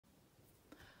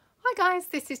Hi guys,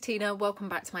 this is Tina. Welcome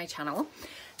back to my channel.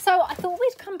 So I thought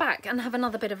we'd come back and have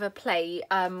another bit of a play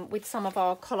with some of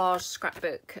our collage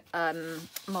scrapbook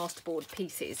masterboard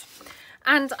pieces.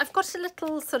 And I've got a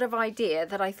little sort of idea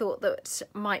that I thought that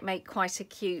might make quite a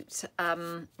cute,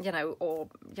 really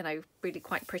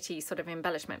quite pretty sort of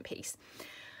embellishment piece.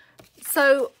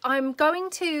 So I'm going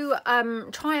to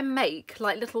try and make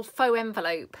like little faux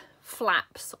envelope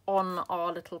flaps on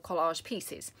our little collage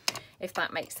pieces, if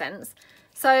that makes sense.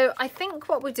 So I think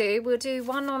what we'll do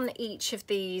one on each of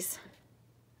these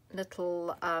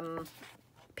little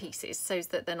pieces so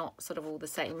that they're not sort of all the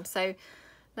same. So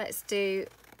let's do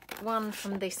one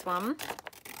from this one,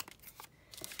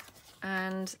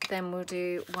 and then we'll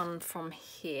do one from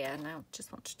here. Now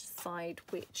just want to decide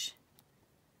which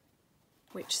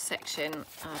section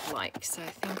I'd like. So I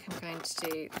think I'm going to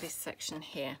do this section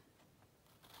here,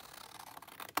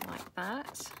 like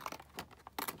that.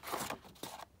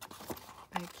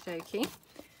 Okie dokie.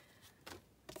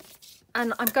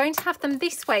 And I'm going to have them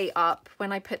this way up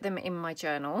when I put them in my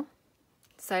journal.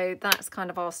 So that's kind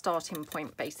of our starting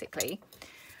point basically.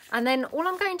 And then all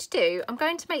I'm going to do, I'm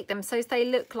going to make them so they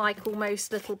look like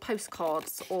almost little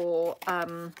postcards or I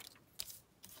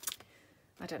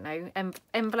don't know,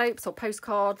 envelopes or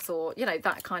postcards or, you know,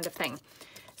 that kind of thing.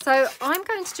 So I'm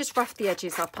going to just rough the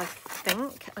edges up, I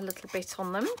think, a little bit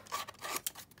on them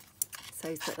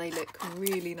so that they look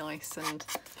really nice and,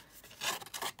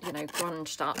 you know,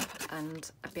 grunged up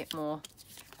and a bit more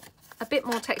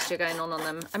texture going on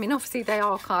them. I mean, obviously they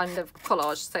are kind of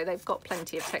collage, so they've got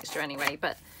plenty of texture anyway,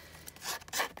 but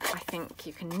I think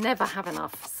you can never have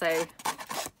enough. So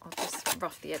I'll just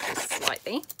rough the edges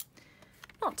slightly.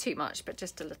 Not too much, but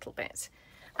just a little bit.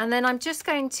 And then I'm just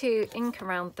going to ink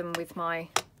around them with my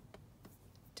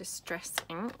distress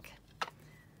ink,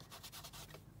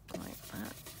 like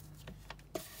that.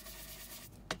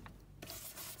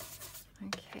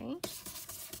 Okay.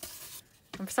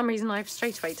 And for some reason I've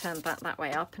straight away turned that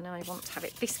way up, and I want to have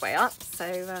it this way up.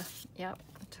 So yeah,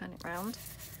 I'll turn it round.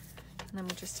 And then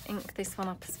we'll just ink this one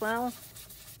up as well.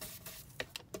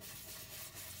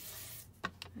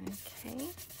 Okay.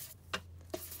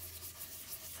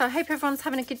 So I hope everyone's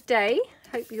having a good day.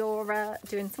 Hope you're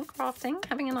doing some crafting,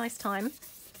 having a nice time.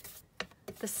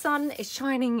 The sun is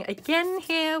shining again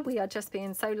here. We are just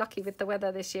being so lucky with the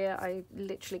weather this year. I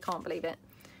literally can't believe it.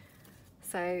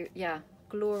 So yeah,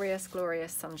 glorious,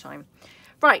 glorious sunshine.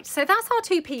 Right, so that's our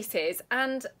two pieces.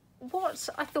 And what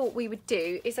I thought we would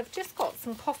do is I've just got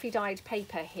some coffee dyed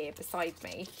paper here beside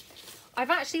me. I've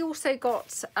actually also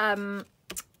got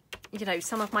you know,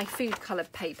 some of my food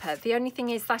coloured paper. The only thing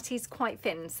is that is quite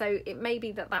thin, so it may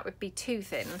be that would be too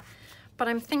thin, but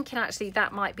I'm thinking actually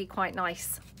that might be quite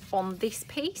nice on this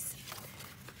piece.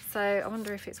 So I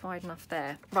wonder if it's wide enough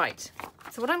there. Right,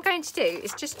 so what I'm going to do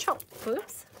is just chop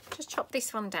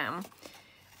this one down.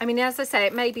 I mean, as I say,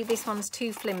 it may be this one's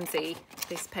too flimsy,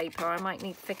 this paper. I might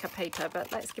need thicker paper,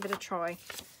 but let's give it a try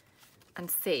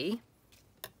and see.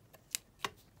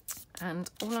 And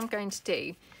all I'm going to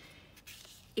do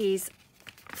is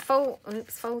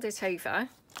fold it over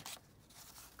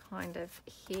kind of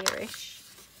here-ish,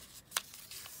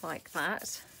 like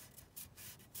that.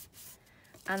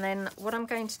 And then what I'm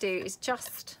going to do is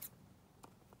just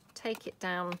take it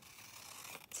down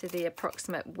to the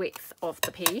approximate width of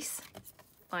the piece,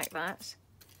 like that.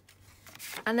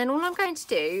 And then all I'm going to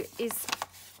do is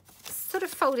sort of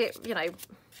fold it, you know,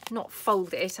 not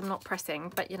fold it, I'm not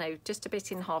pressing, but, you know, just a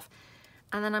bit in half.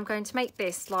 And then I'm going to make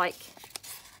this like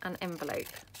an envelope,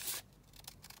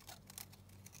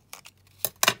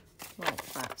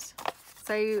 like that.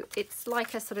 So it's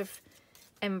like a sort of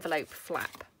envelope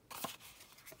flap.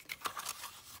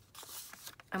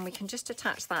 And we can just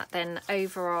attach that then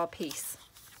over our piece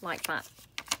like that.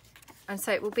 And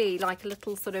so it will be like a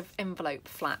little sort of envelope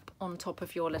flap on top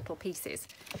of your little pieces.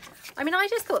 I mean, I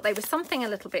just thought they were something a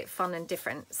little bit fun and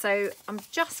different. So I'm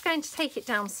just going to take it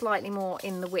down slightly more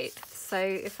in the width. So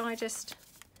if I just,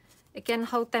 again,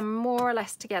 hold them more or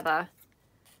less together,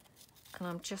 and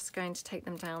I'm just going to take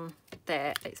them down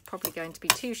there. It's probably going to be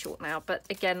too short now, but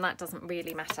again, that doesn't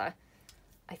really matter.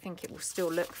 I think it will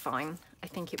still look fine. I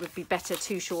think it would be better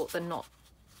too short than not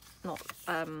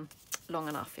long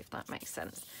enough, if that makes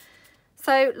sense.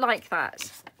 So like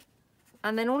that.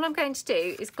 And then all I'm going to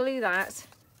do is glue that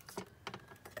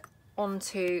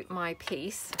onto my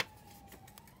piece,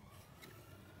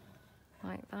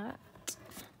 like that.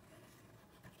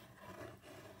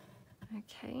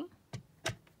 Okay.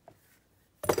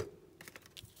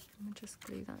 I'll just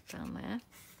glue that down there.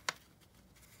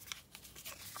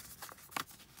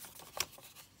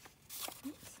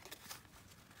 Oops.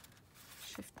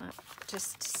 Shift that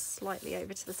just slightly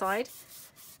over to the side.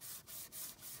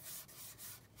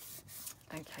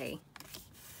 Okay,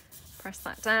 press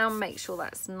that down, make sure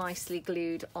that's nicely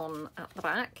glued on at the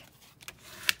back,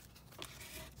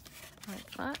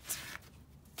 like that.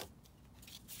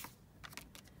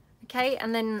 Okay,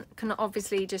 and then can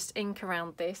obviously just ink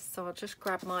around this, so I'll just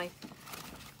grab my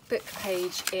book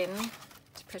page in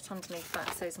to put underneath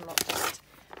that, so I'm not just,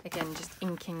 again, just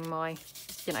inking my,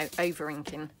 you know, over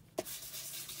inking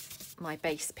my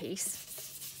base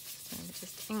piece. So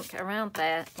just ink around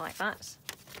there like that.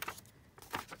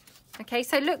 Okay,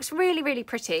 so it looks really, really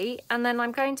pretty. And then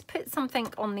I'm going to put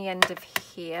something on the end of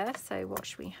here. So what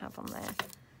should we have on there?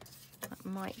 That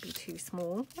might be too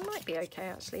small. It might be okay,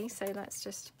 actually. So let's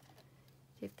just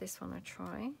give this one a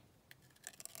try.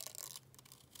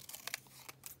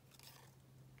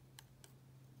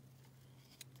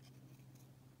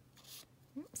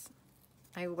 Oops.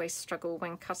 I always struggle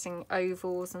when cutting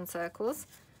ovals and circles.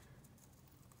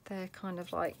 They're kind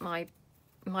of like my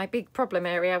big problem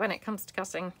area when it comes to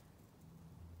cutting.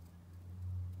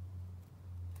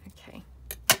 Okay,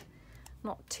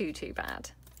 not too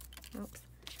bad. Oops.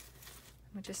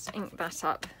 We'll just ink that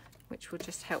up, which will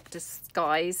just help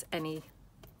disguise any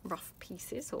rough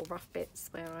pieces or rough bits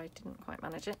where I didn't quite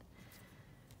manage it.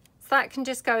 So that can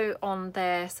just go on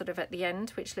there sort of at the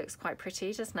end, which looks quite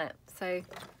pretty, doesn't it? So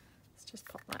let's just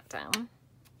pop that down.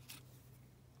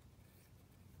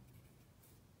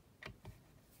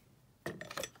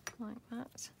 Like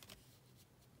that.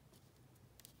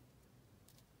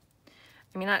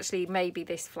 I mean, actually, maybe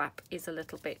this flap is a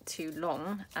little bit too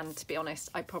long, and to be honest,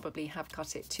 I probably have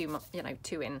cut it too much, you know,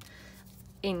 too in.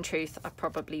 In truth, I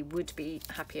probably would be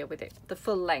happier with it the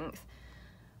full length.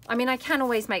 I mean, I can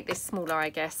always make this smaller, I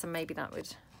guess, and maybe that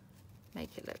would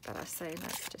make it look better. So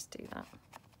let's just do that.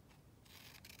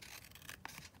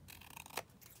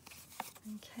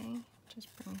 Okay, just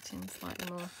bring it in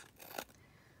slightly more.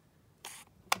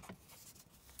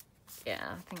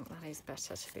 Yeah, I think that is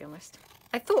better, to be honest.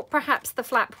 I thought perhaps the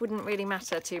flap wouldn't really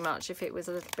matter too much if it was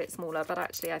a little bit smaller, but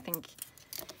actually I think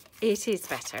it is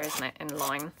better, isn't it, in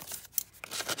line.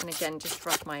 And again, just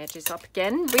rough my edges up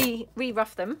again,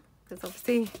 re-rough them, because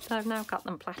obviously I've now cut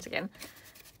them flat again.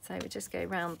 So we just go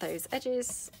around those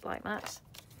edges like that.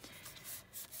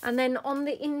 And then on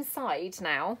the inside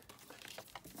now,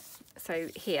 so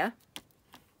here,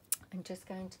 I'm just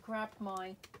going to grab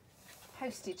my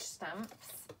postage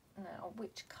stamps. Now,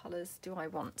 which colours do I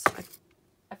want?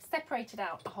 I've separated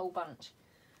out a whole bunch.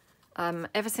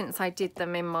 Ever since I did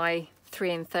them in my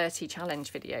 3 in 30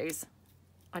 challenge videos,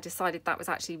 I decided that was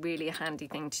actually really a handy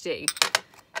thing to do,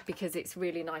 because it's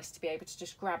really nice to be able to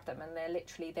just grab them and they're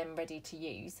literally then ready to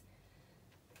use.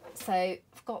 So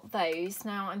I've got those.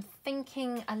 Now I'm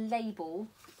thinking a label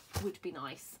would be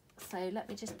nice. So let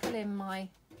me just pull in my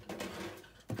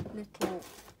little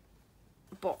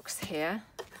box here.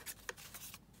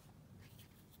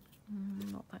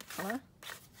 Not that colour.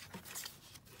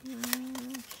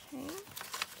 Okay,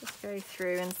 just go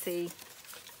through and see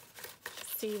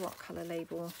what colour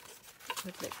label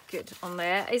would look good on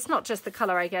there. It's not just the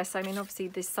colour, I guess. I mean, obviously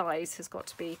this size has got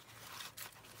to be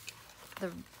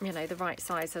the, you know, the right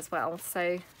size as well.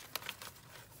 So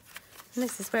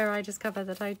this is where I discover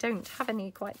that I don't have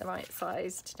any quite the right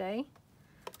size today,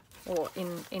 or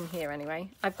in here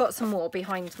anyway. I've got some more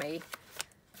behind me,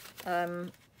 but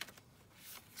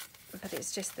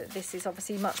it's just that this is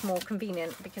obviously much more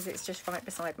convenient because it's just right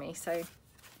beside me. So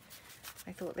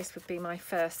I thought this would be my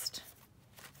first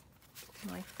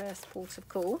port of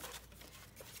call.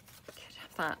 Could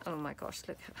have that. Oh my gosh,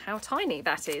 look how tiny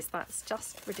that is. That's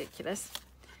just ridiculous.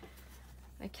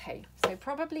 Okay, so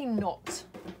probably not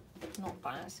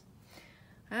that.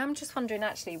 I'm just wondering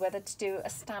actually whether to do a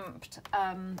stamped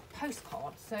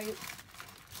postcard. So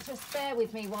just bear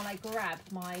with me while I grab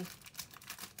my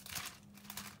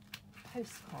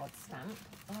postcard stamp.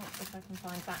 Oh, if I can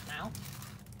find that now.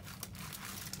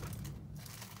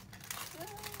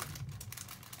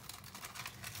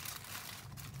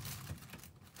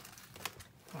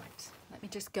 Right, let me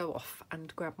just go off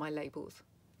and grab my labels.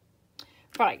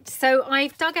 Right, so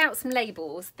I've dug out some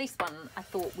labels. This one I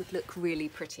thought would look really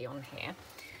pretty on here.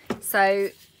 So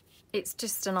it's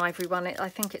just an ivory one. I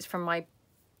think it's from my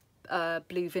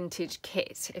blue vintage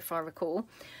kit, if I recall.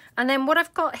 And then what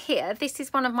I've got here, this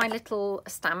is one of my little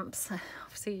stamps.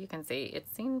 Obviously you can see it's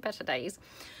seen better days.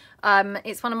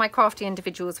 It's one of my Crafty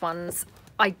Individuals ones.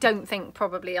 I don't think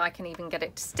probably I can even get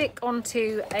it to stick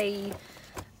onto a,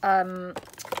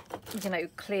 you know,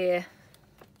 clear,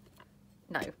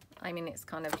 no. I mean, it's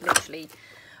kind of literally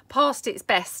past its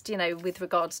best, you know, with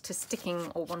regards to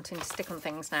sticking or wanting to stick on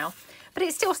things now. But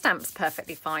it still stamps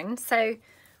perfectly fine. So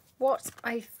what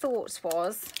I thought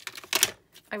was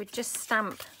I would just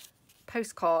stamp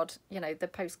postcard, you know, the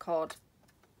postcard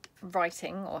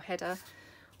writing or header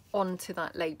onto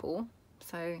that label.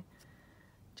 So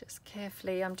just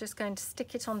carefully, I'm just going to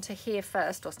stick it onto here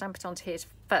first, or stamp it onto here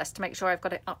first to make sure I've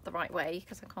got it up the right way,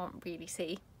 because I can't really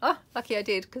see. Oh, lucky I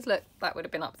did, because look, that would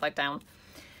have been upside down.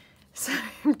 So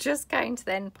I'm just going to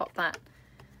then pop that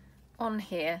on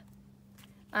here.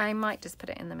 I might just put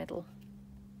it in the middle.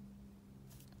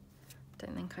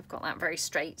 Don't think I've got that very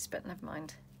straight, but never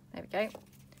mind. There we go.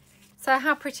 So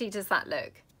how pretty does that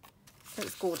look?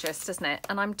 Looks gorgeous, doesn't it?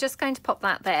 And I'm just going to pop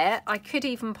that there. I could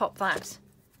even pop that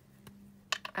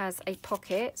as a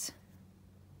pocket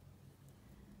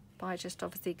by just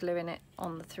obviously gluing it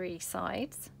on the 3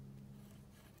 sides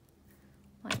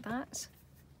like that.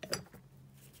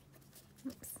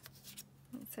 Oops.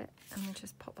 That's it. And then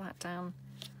just pop that down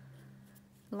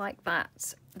like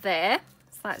that there.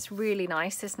 So that's really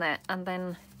nice, isn't it? And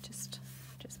then just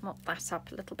mop that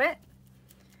up a little bit.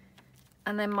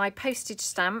 And then my postage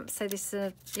stamp, so this is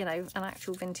a, you know, an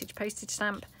actual vintage postage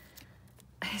stamp.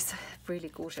 It's a really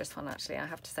gorgeous one, actually, I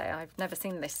have to say. I've never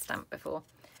seen this stamp before.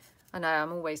 I know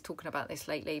I'm always talking about this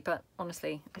lately, but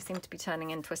honestly, I seem to be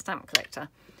turning into a stamp collector.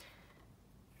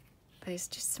 There's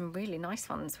just some really nice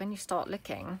ones when you start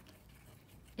looking.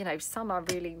 You know, some are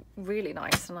really, really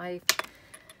nice, and I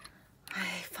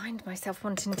find myself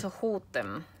wanting to hoard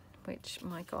them, which,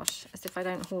 my gosh, as if I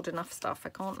don't hoard enough stuff. I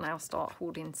can't now start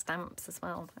hoarding stamps as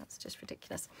well. That's just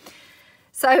ridiculous.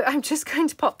 So I'm just going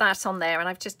to pop that on there, and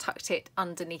I've just tucked it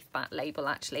underneath that label,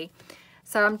 actually.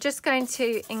 So I'm just going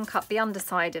to ink up the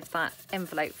underside of that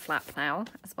envelope flap now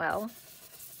as well.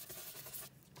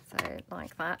 So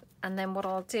like that. And then what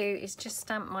I'll do is just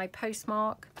stamp my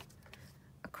postmark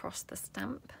across the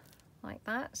stamp like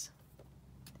that.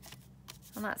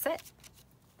 And that's it.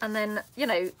 And then, you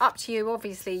know, up to you.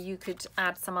 Obviously, you could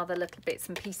add some other little bits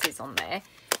and pieces on there.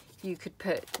 You could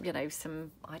put, you know,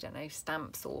 some, I don't know,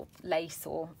 stamps or lace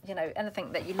or, you know,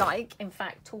 anything that you like. In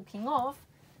fact, talking of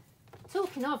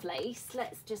lace,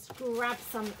 let's just grab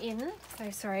some in. So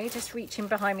sorry, just reaching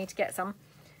behind me to get some.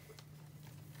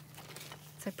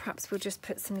 So perhaps we'll just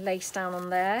put some lace down on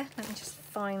there. Let me just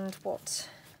find what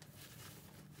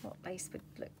lace would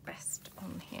look best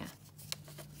on here.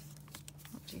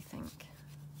 What do you think?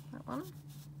 That one?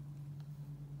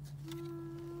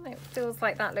 It feels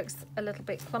like that looks a little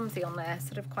bit clumsy on there,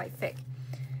 sort of quite thick.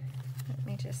 Let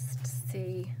me just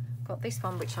see. Got this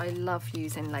one, which I love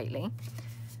using lately.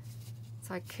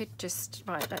 So I could just,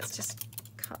 right, let's just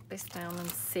cut this down and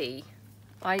see.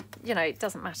 You know, it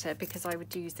doesn't matter, because I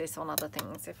would use this on other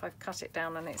things. If I've cut it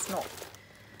down and it's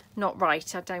not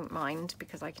right, I don't mind,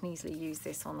 because I can easily use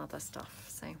this on other stuff.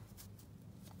 So,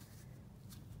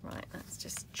 right, let's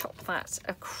just chop that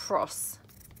across.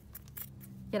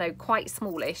 You know, quite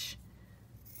smallish.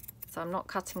 So I'm not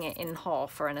cutting it in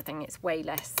half or anything. It's way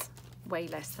less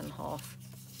than half.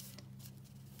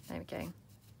 There we go.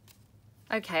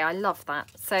 Okay, I love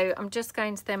that. So I'm just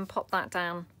going to then pop that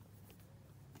down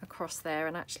across there,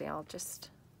 and actually I'll just,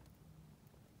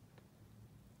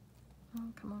 oh,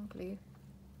 come on, glue.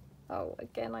 Oh,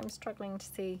 again, I'm struggling to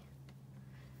see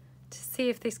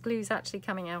if this glue's actually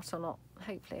coming out or not.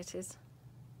 Hopefully it is.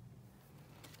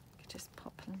 Just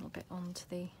pop a little bit onto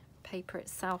the paper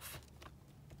itself.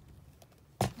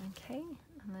 Okay,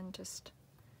 and then just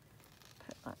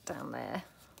put that down there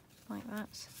like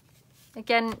that.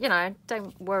 Again, you know,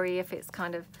 don't worry if it's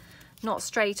kind of not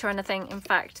straight or anything. In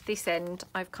fact, this end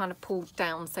I've kind of pulled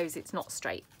down so it's not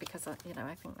straight, because you know,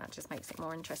 I think that just makes it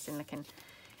more interesting looking.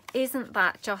 Isn't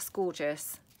that just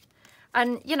gorgeous?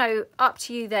 And you know, up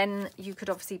to you then. You could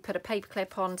obviously put a paper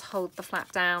clip on to hold the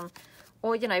flap down,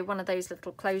 or, you know, one of those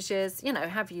little closures, you know,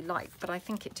 however you like. But I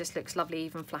think it just looks lovely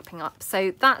even flapping up.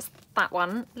 So that's that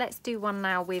one. Let's do one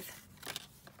now with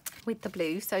the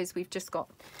blue. So as we've just got,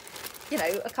 you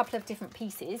know, a couple of different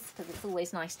pieces, because it's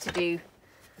always nice to do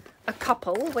a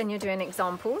couple when you're doing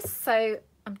examples. So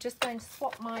I'm just going to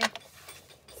swap my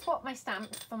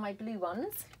stamps for my blue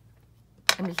ones.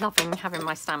 I'm loving having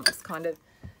my stamps kind of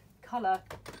colour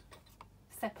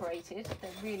separated.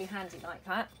 They're really handy like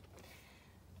that.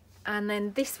 And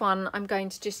then this one, I'm going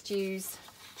to just use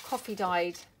coffee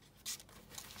dyed,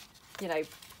 you know,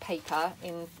 paper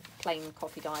in plain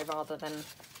coffee dye rather than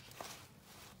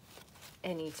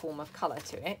any form of colour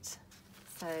to it.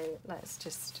 So let's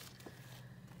just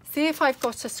see if I've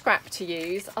got a scrap to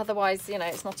use. Otherwise, you know,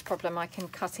 it's not a problem. I can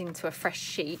cut into a fresh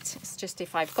sheet. It's just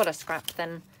if I've got a scrap,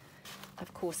 then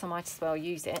of course I might as well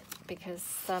use it, because,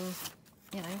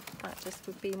 you know, that just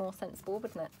would be more sensible,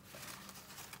 wouldn't it?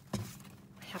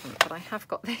 Haven't, but I have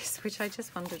got this, which I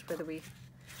just wondered whether we,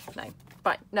 no,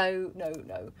 right, no,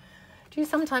 Do you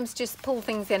sometimes just pull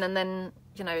things in and then,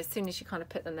 you know, as soon as you kind of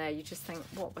put them there, you just think,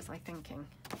 what was I thinking?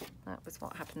 That was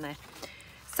what happened there.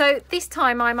 So this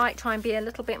time I might try and be a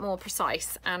little bit more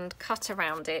precise and cut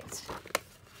around it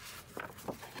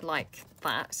like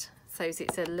that, so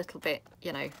it's a little bit,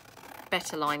 you know,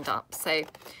 better lined up. So,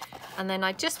 and then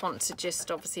I just want to just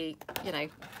obviously, you know,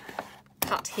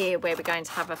 cut here where we're going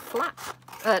to have a flap,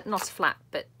 not a flap,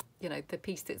 but, you know, the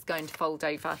piece that's going to fold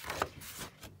over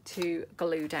to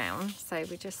glue down. So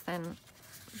we just then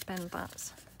bend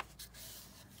that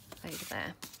over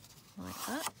there like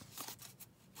that.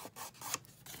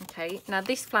 Okay, now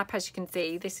this flap, as you can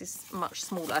see, this is much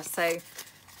smaller, so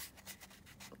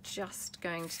just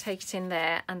going to take it in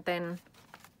there and then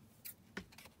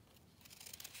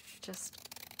just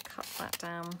cut that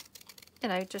down, you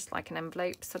know, just like an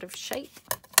envelope sort of shape,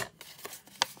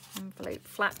 envelope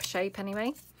flap shape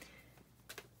anyway.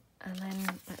 And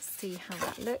then let's see how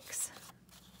that looks.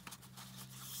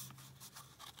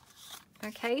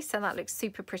 Okay, so that looks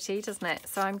super pretty, doesn't it?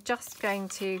 So I'm just going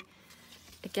to,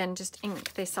 again, just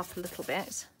ink this up a little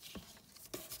bit.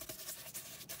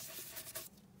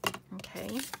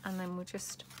 Okay, and then we'll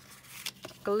just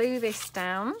glue this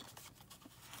down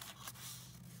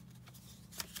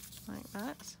like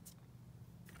that.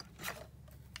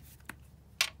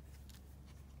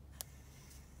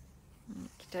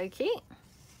 Okie dokie.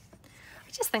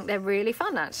 I just think they're really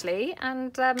fun, actually,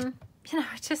 and you know,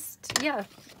 I just, yeah,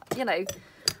 you know,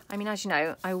 I mean, as you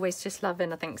know, I always just love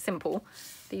anything simple.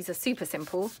 These are super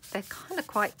simple. They're kind of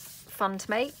quite fun to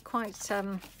make, quite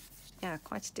yeah,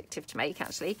 quite addictive to make,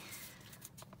 actually.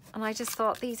 And I just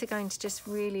thought these are going to just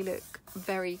really look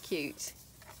very cute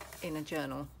in a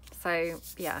journal. So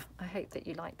yeah, I hope that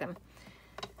you like them.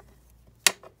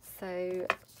 So,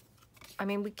 I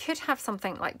mean, we could have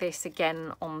something like this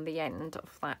again on the end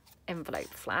of that envelope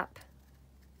flap.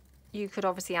 You could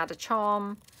obviously add a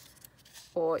charm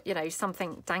or, you know,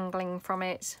 something dangling from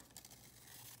it.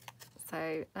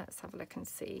 So let's have a look and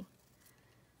see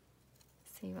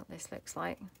what this looks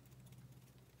like.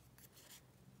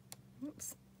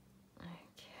 Oops.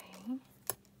 Okay.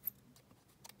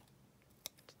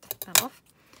 Take that off.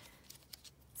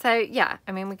 So yeah,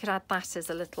 I mean, we could add that as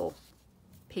a little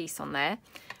piece on there,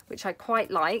 which I quite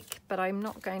like, but I'm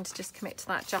not going to just commit to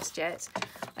that just yet.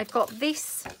 I've got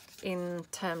this in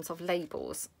terms of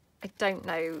labels. I don't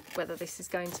know whether this is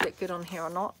going to look good on here or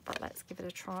not, but let's give it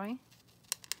a try.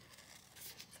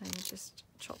 So you just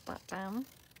chop that down.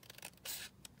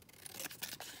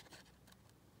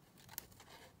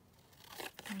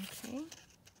 Okay.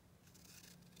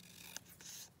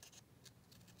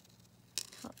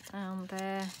 Cut down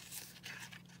there.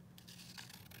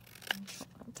 And chop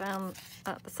that down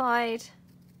at the side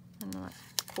and that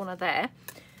corner there.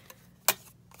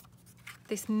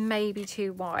 This may be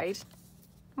too wide.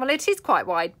 Well, it is quite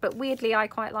wide, but weirdly I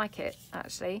quite like it,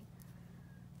 actually.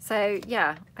 So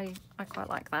yeah, I quite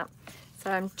like that.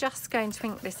 So I'm just going to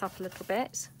ink this up a little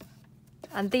bit.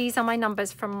 And these are my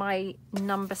numbers from my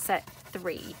number set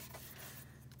 3.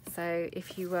 So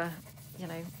if you were, you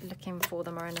know, looking for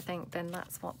them or anything, then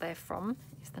that's what they're from,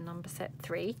 is the number set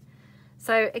 3.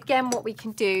 So again, what we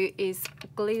can do is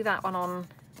glue that one on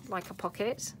like a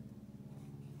pocket.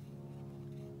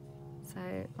 So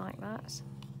like that.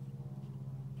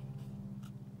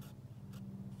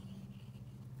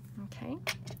 Okay.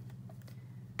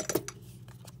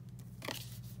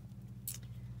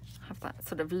 Have that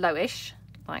sort of lowish,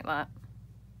 like that.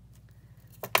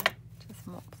 Just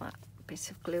mop that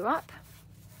bit of glue up.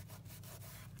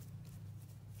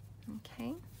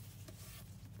 Okay.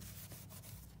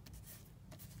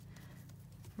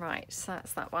 Right, so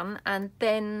that's that one. And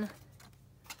then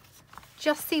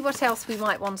just see what else we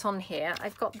might want on here.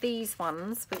 I've got these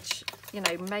ones, which, you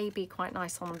know, may be quite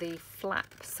nice on the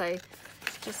flap. So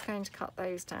just going to cut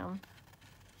those down.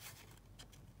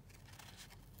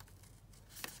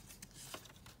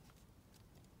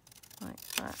 Like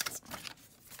that.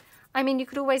 I mean, you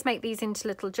could always make these into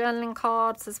little journaling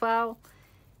cards as well.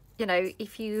 You know,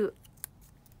 if you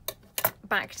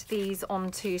backed these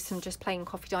onto some just plain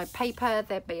coffee dyed paper,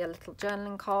 there'd be a little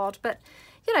journaling card. But,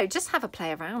 you know, just have a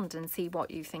play around and see what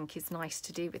you think is nice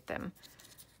to do with them.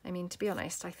 I mean, to be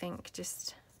honest, I think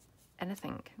just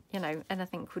anything, you know,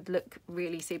 anything would look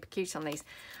really super cute on these.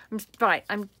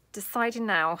 I'm deciding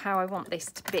now how I want this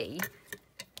to be.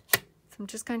 So I'm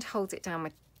just going to hold it down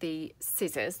with the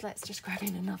scissors. Let's just grab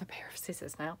in another pair of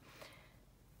scissors now.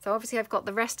 So obviously I've got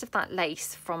the rest of that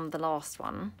lace from the last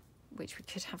one, which we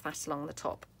could have that along the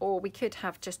top, or we could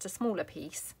have just a smaller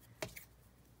piece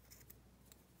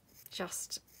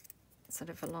just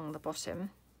sort of along the bottom.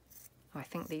 Oh, I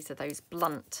think these are those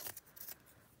blunt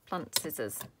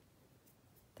scissors.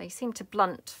 They seem to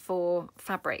blunt for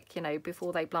fabric, you know,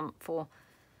 before they blunt for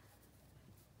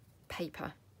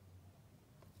paper.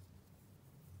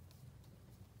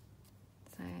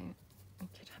 So we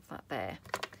could have that there.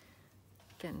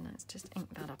 Again, let's just ink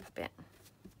that up a bit.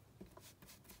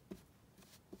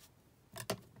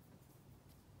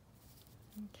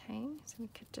 Okay, so we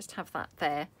could just have that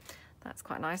there. That's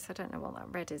quite nice. I don't know what that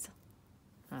red is.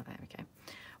 Oh, there we go.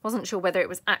 Wasn't sure whether it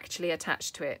was actually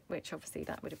attached to it, which obviously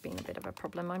that would have been a bit of a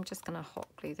problem. I'm just going to hot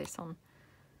glue this on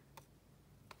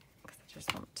because I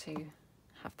just want to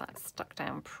have that stuck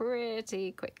down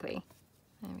pretty quickly.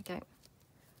 There we go.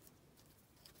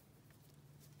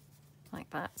 Like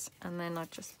that. And then I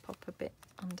just pop a bit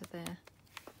under there.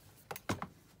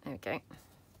 There we go.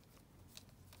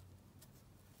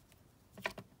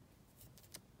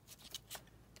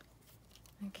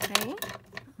 Okay,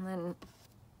 and then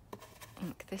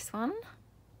ink this one.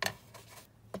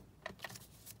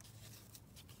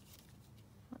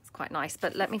 That's quite nice,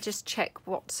 but let me just check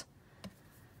what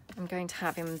I'm going to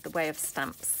have in the way of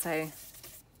stamps. So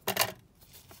let's have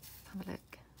a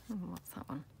look. Ooh, what's that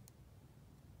one?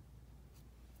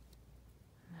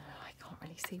 Oh, I can't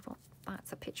really see what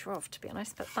that's a picture of, to be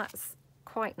honest, but that's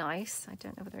quite nice. I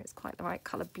don't know whether it's quite the right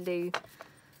colour blue,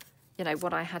 you know,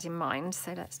 what I had in mind.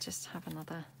 So let's just have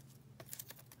another.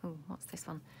 Oh, what's this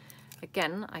one?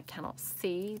 Again, I cannot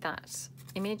see that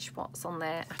image, what's on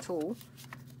there at all.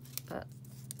 But,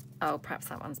 oh, perhaps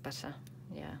that one's better.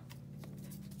 Yeah.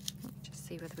 Let's just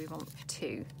see whether we want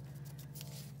two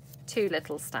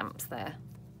little stamps there.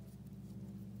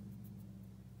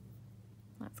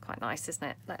 That's quite nice, isn't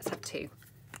it? Let's have two.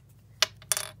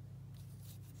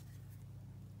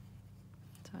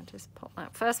 So I'll just pop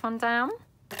that first one down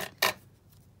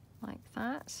like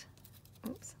that.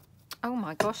 Oops. Oh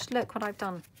my gosh, look what I've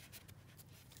done.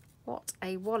 What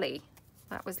a wally.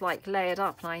 That was like layered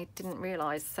up and I didn't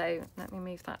realise. So let me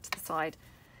move that to the side.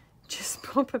 Just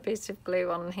pop a bit of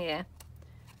glue on here.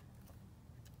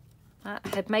 That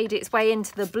had made its way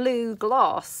into the blue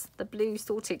glass, the blue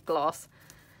sorted glass.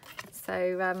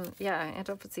 So yeah, it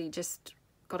obviously just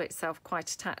got itself quite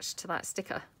attached to that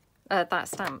sticker, that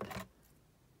stamp.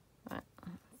 Right,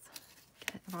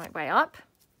 get it the right way up.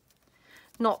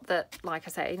 Not that, like I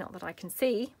say, not that I can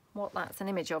see what that's an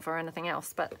image of or anything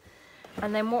else, but,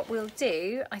 and then what we'll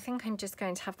do, I think I'm just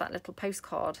going to have that little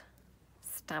postcard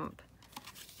stamp.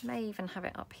 May even have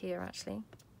it up here actually.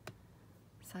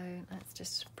 So let's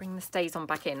just bring the StazOn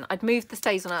back in. I'd moved the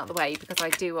StazOn out of the way because I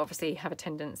do obviously have a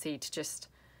tendency to just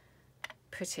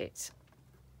put it,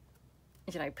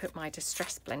 you know, put my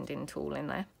distress blending tool in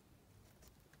there.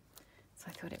 So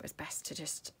I thought it was best to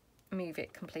just move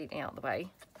it completely out of the way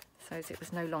so as it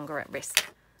was no longer at risk.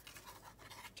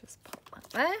 Just pop that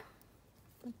there,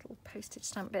 little postage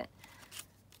stamp bit.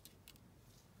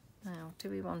 Now, do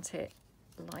we want it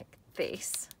like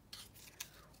this?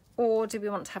 Or do we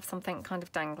want to have something kind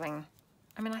of dangling?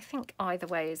 I mean, I think either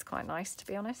way is quite nice, to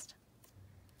be honest.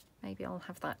 Maybe I'll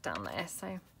have that down there,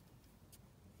 so.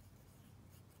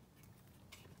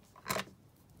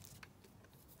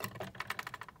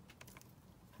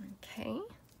 Okay.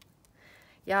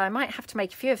 Yeah, I might have to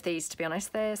make a few of these, to be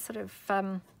honest. They're sort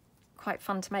of quite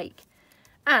fun to make.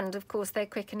 And, of course, they're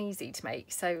quick and easy to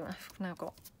make. So I've now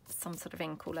got some sort of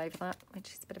ink all over that,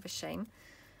 which is a bit of a shame.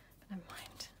 But never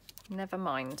mind. Never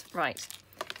mind. Right.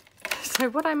 So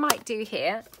what I might do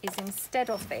here is instead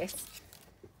of this,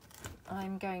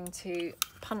 I'm going to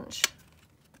punch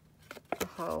a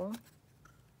hole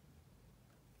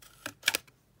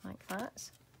like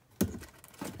that.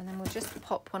 And then we'll just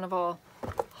pop one of our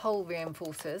hole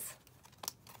reinforcers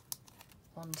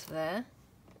onto there.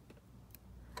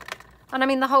 And I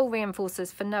mean the hole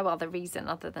reinforcers for no other reason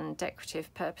other than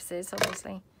decorative purposes,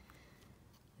 obviously.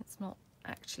 It's not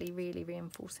actually really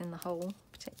reinforcing the hole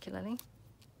particularly.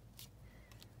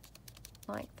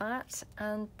 Like that.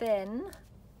 And then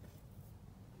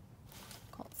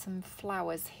got some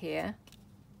flowers here.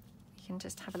 You can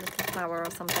just have a little flower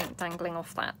or something dangling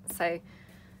off that. So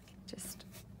just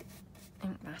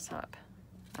ink that up.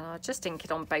 And I'll just ink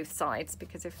it on both sides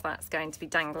because if that's going to be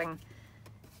dangling,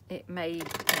 it may, you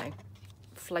know,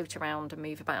 float around and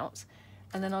move about.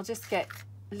 And then I'll just get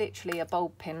literally a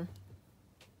bulb pin.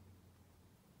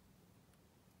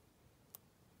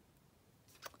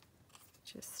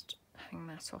 Just hang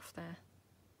that off there.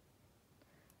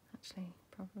 Actually,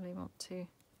 probably want to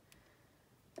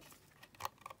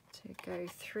go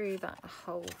through that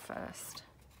hole first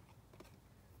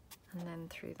and then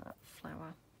through that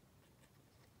flower.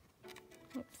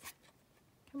 Oops.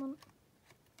 Come on.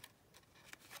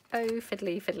 Oh,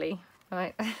 fiddly, fiddly.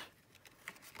 Right.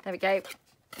 There we go.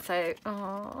 So,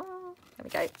 oh,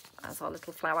 There we go. That's our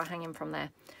little flower hanging from there.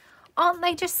 Aren't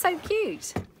they just so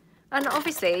cute? And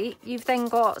obviously you've then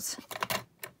got,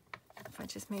 if I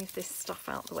just move this stuff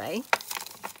out the way,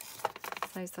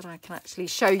 so that I can actually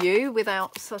show you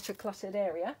without such a cluttered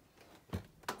area.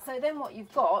 So then what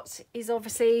you've got is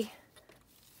obviously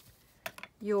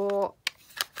your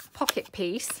pocket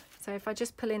piece. So if I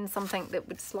just pull in something that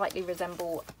would slightly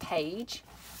resemble a page,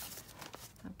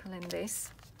 I'll pull in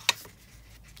this.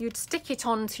 You'd stick it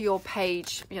onto your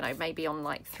page, you know, maybe on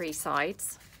like 3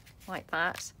 sides, like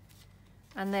that.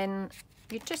 And then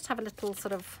you'd just have a little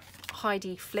sort of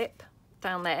hidey flip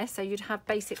down there. So you'd have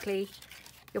basically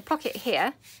your pocket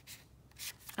here,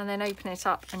 and then open it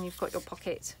up and you've got your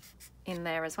pocket in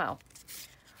there as well.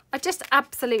 I just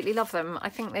absolutely love them. I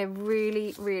think they're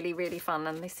really, really, really fun.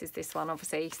 And this is this one,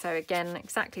 obviously. So again,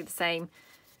 exactly the same.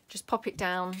 Just pop it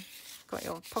down, got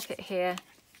your pocket here,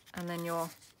 and then your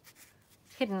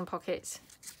hidden pocket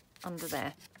under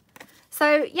there.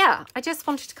 So yeah, I just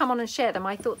wanted to come on and share them.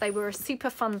 I thought they were a super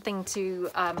fun thing to,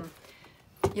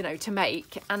 you know, to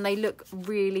make, and they look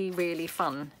really, really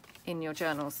fun in your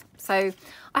journals. So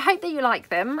I hope that you like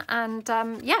them, and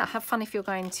yeah, have fun if you're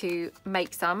going to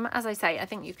make some. As I say, I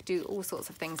think you could do all sorts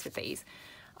of things with these,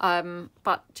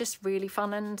 but just really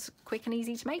fun and quick and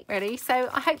easy to make, really. So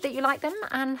I hope that you like them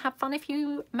and have fun if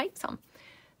you make some.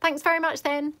 Thanks very much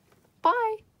then.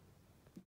 Bye.